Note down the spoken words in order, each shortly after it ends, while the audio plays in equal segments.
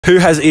Who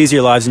has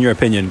easier lives in your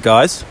opinion,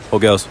 guys or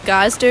girls?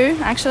 Guys do,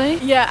 actually.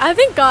 Yeah, I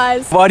think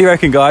guys. Why do you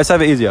reckon guys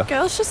have it easier?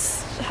 Girls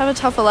just have a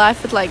tougher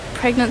life with like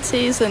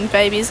pregnancies and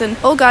babies, and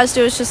all guys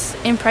do is just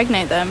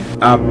impregnate them.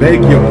 I beg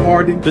your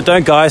pardon? But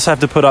don't guys have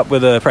to put up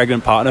with a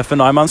pregnant partner for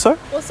 9 months though?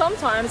 Well,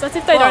 sometimes. That's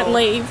if they don't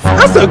leave.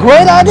 That's a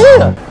great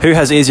idea. Who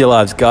has easier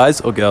lives, guys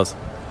or girls?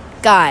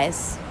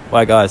 Guys.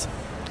 Why guys?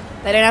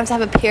 They don't have to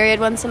have a period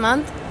once a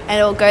month and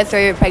it'll go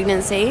through a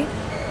pregnancy.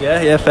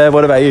 Yeah, fair.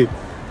 What about you?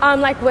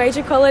 Like wage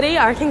equality,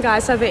 I reckon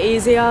guys have it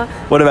easier.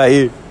 What about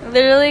you?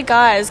 Literally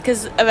guys,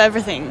 because of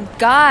everything.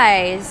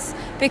 Guys,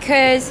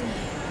 because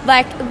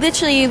like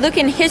literally you look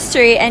in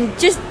history and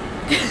just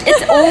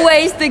it's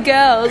always the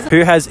girls.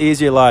 Who has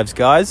easier lives,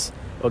 guys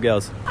or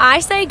girls? I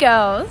say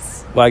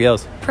girls. Why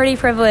girls? Pretty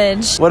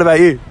privileged. What about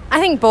you?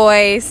 I think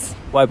boys.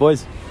 Why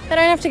boys? They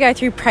don't have to go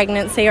through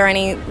pregnancy or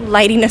any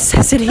lady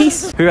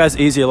necessities. Who has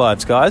easier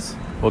lives, guys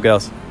or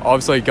girls?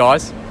 Obviously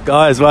guys,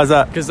 Guys, why's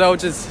that? because they'll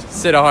just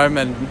sit at home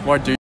and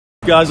won't do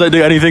Guys don't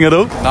do anything at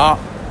all? nah.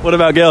 What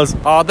about girls?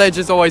 Oh, they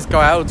just always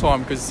go out all the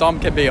time because some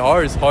can be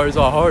hoes. Hoes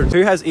are hoes.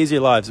 Who has easier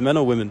lives, men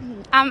or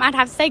women? I'd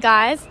have to say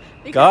guys.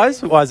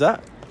 Guys? Why's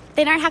that?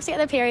 They don't have to get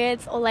their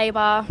periods or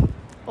labour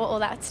or all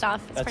that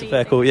stuff. It's That's a pretty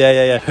fair easy. call.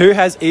 Yeah. Who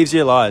has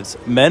easier lives,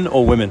 men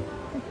or women?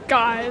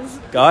 Guys.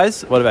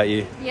 Guys? What about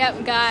you?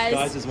 Yep, guys.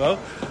 Guys as well?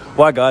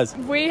 Why guys?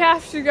 We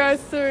have to go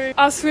through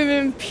us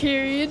women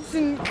periods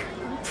and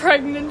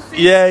pregnancy.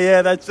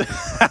 Yeah, that's...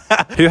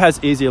 Who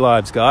has easier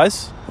lives,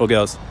 guys or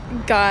girls?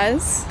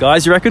 Guys.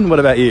 Guys, you reckon? What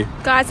about you?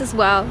 Guys as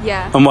well,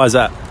 yeah. And why is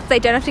that? They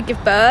don't have to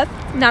give birth,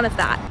 none of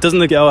that. Doesn't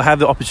the girl have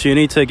the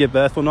opportunity to give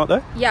birth or not,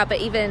 though? Yeah, but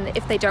even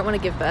if they don't want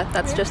to give birth,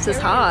 that's just as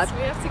hard.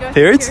 We have to go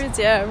Periods?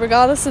 yeah,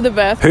 regardless of the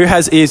birth. Who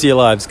has easier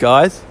lives,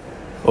 guys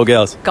or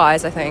girls?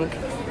 Guys, I think.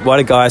 Why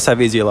do guys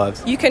have easier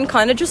lives? You can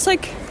kind of just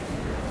like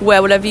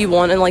wear whatever you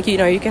want and like, you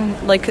know, you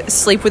can like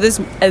sleep with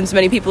as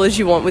many people as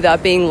you want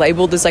without being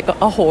labelled as like a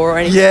whore or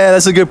anything. Yeah,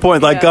 that's a good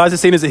point. Like, Yeah. guys are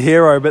seen as a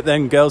hero, but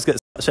then girls get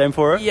shamed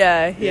for it.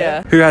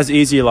 Yeah. Who has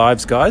easier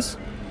lives, guys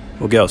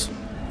or girls?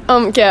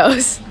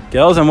 Girls.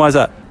 Girls, and why is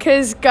that?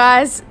 Because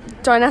guys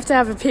don't have to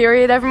have a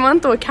period every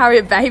month or carry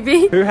a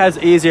baby. Who has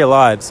easier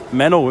lives,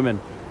 men or women?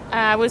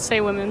 I would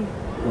say women.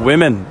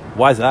 Women.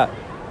 Why is that?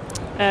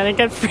 They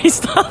get free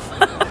stuff.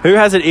 Who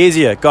has it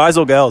easier, guys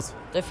or girls?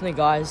 Definitely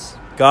guys.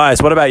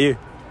 Guys, what about you?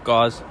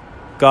 Guys.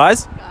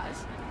 Guys?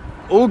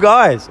 All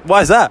guys.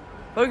 Why is that?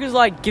 Because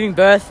like giving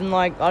birth and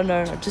like, I don't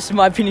know, just in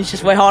my opinion, it's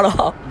just way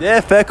harder. Yeah,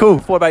 fair, cool.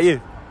 What about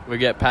you? We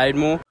get paid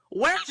more.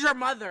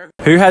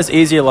 Who has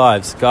easier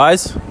lives,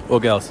 guys or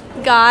girls?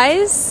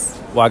 Guys.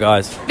 Why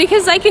guys?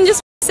 Because they can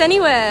just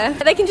anywhere.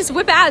 They can just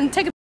whip out and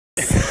take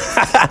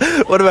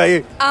a... What about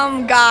you?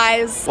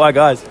 Guys. Why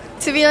guys?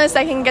 To be honest,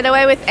 they can get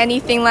away with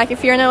anything. Like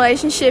if you're in a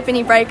relationship and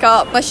you break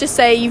up, let's just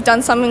say you've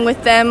done something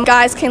with them,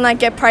 guys can like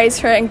get praised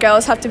for it and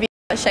girls have to be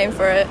ashamed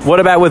for it. What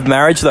about with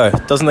marriage though?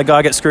 Doesn't the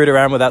guy get screwed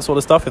around with that sort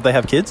of stuff if they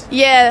have kids?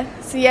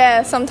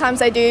 Yeah, sometimes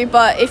they do,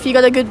 but if you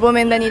got a good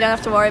woman, then you don't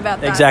have to worry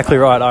about that. Exactly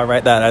right. I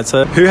rate that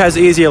answer. Who has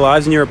easier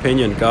lives in your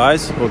opinion,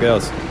 guys or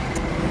girls?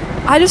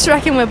 I just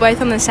reckon we're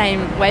both on the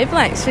same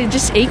wavelengths. We're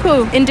just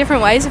equal in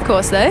different ways, of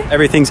course, though.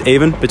 Everything's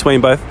even between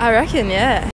both. I reckon, yeah.